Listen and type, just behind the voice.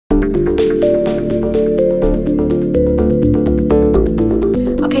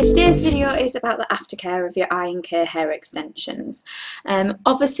about the aftercare of your I&K hair extensions.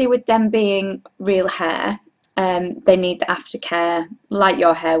 Obviously with them being real hair, they need the aftercare like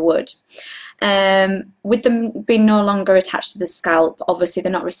your hair would. With them being no longer attached to the scalp, obviously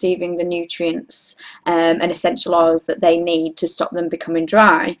they're not receiving the nutrients and essential oils that they need to stop them becoming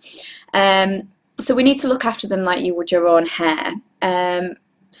dry. So we need to look after them like you would your own hair.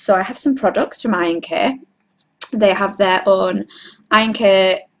 So I have some products from I&K. They have their own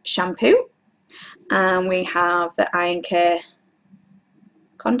I&K shampoo, and we have the I&K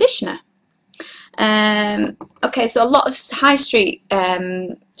conditioner. Okay, so a lot of high street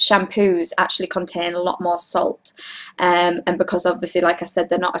shampoos actually contain a lot more salt, and because obviously, like I said,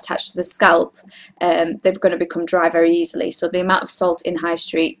 they're not attached to the scalp, they're going to become dry very easily. So the amount of salt in high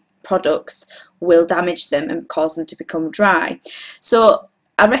street products will damage them and cause them to become dry. So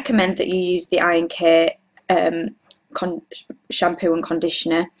I recommend that you use the I&K shampoo and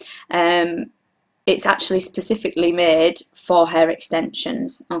conditioner. It's actually specifically made for hair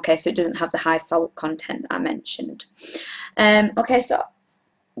extensions. Okay, so it doesn't have the high salt content that I mentioned. Okay, so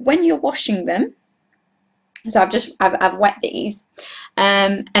when you're washing them, so I've wet these,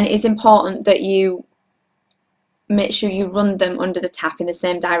 and it is important that you make sure you run them under the tap in the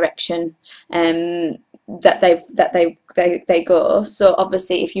same direction that they go. So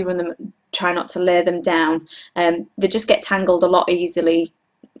obviously if you run them, try not to lay them down. They just get tangled a lot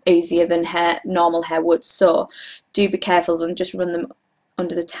easier than normal hair would, so do be careful and just run them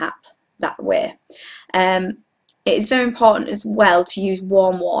under the tap that way. It is very important as well to use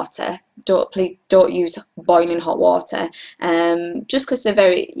warm water. Don't use boiling hot water, just because they're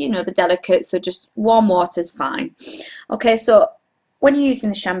very, they're delicate, so just warm water is fine. Okay, so when you're using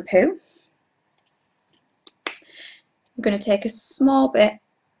the shampoo, you're going to take a small bit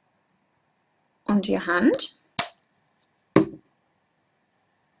under your hand,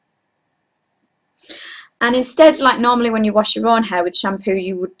 and instead, like normally when you wash your own hair with shampoo,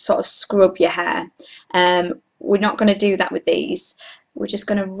 you would sort of scrub your hair. We're not going to do that with these. We're just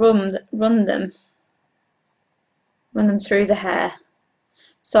going to run them through the hair,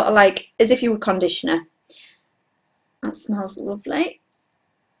 sort of like as if you would conditioner. That smells lovely,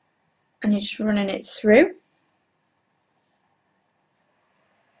 and you're just running it through.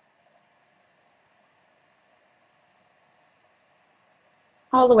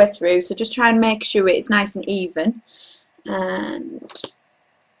 All the way through, so just try and make sure it's nice and even, and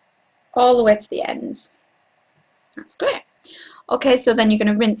all the way to the ends. That's great. Okay, so then you're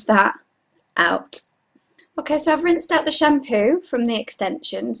going to rinse that out. Okay, so I've rinsed out the shampoo from the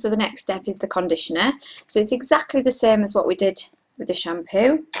extension, so the next step is the conditioner. So it's exactly the same as what we did with the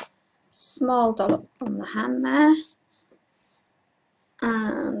shampoo. Small dollop on the hand there,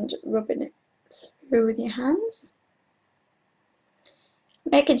 and rubbing it through with your hands,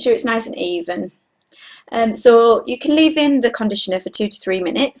 making sure it's nice and even. So you can leave in the conditioner for 2 to 3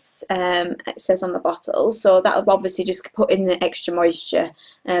 minutes, it says on the bottle, so that will obviously just put in the extra moisture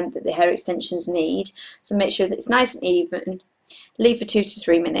that the hair extensions need. So make sure that it's nice and even, leave for 2 to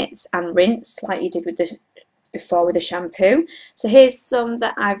 3 minutes, and rinse like you did with before with the shampoo. So here's some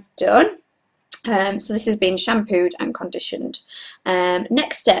that I've done. So this has been shampooed and conditioned.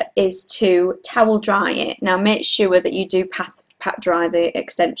 Next step is to towel dry it. Now make sure that you do pat dry the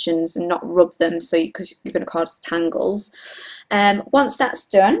extensions and not rub them, because you're going to cause tangles. Once that's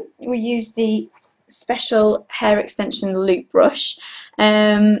done, we use the special hair extension loop brush.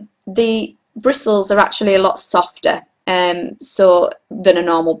 The bristles are actually a lot softer than a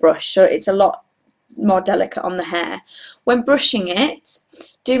normal brush, so it's a lot more delicate on the hair. When brushing it,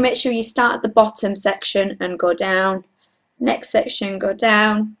 do make sure you start at the bottom section and go down, next section, go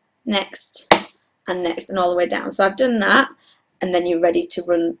down, next, and next, and all the way down. So I've done that, and then you're ready to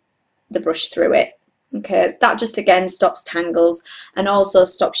run the brush through it. Okay, that just again stops tangles and also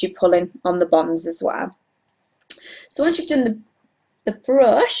stops you pulling on the bonds as well. So once you've done the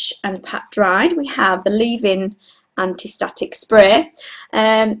brush and pat dried, we have the leave-in anti-static spray.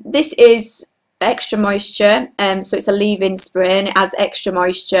 This is extra moisture, so it's a leave-in spray, and it adds extra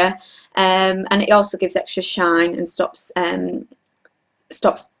moisture, and it also gives extra shine and stops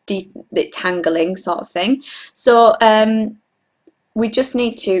the tangling sort of thing. So we just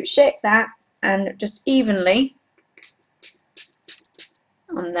need to shake that and just evenly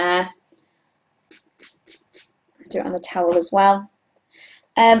on there. Do it on the towel as well,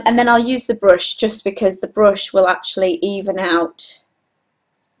 and then I'll use the brush just because the brush will actually even out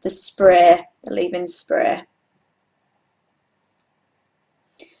the spray, the leave-in spray.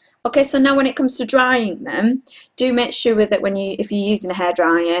 Okay, so now when it comes to drying them, do make sure that if you're using a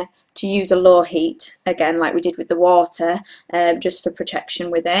hairdryer, to use a low heat, again like we did with the water, just for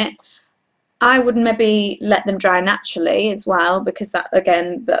protection with it. I would maybe let them dry naturally as well, because that,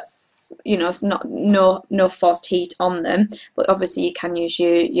 again, that's, you know, it's not no forced heat on them, but obviously you can use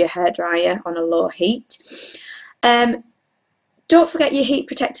your hairdryer on a low heat. Don't forget your heat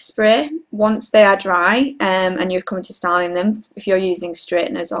protector spray once they are dry and you're coming to styling them, if you're using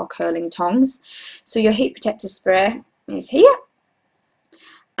straighteners or curling tongs. So your heat protector spray is here,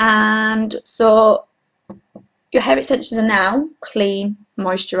 and so your hair extensions are now clean,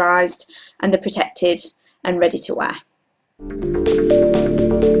 moisturised, and they're protected and ready to wear.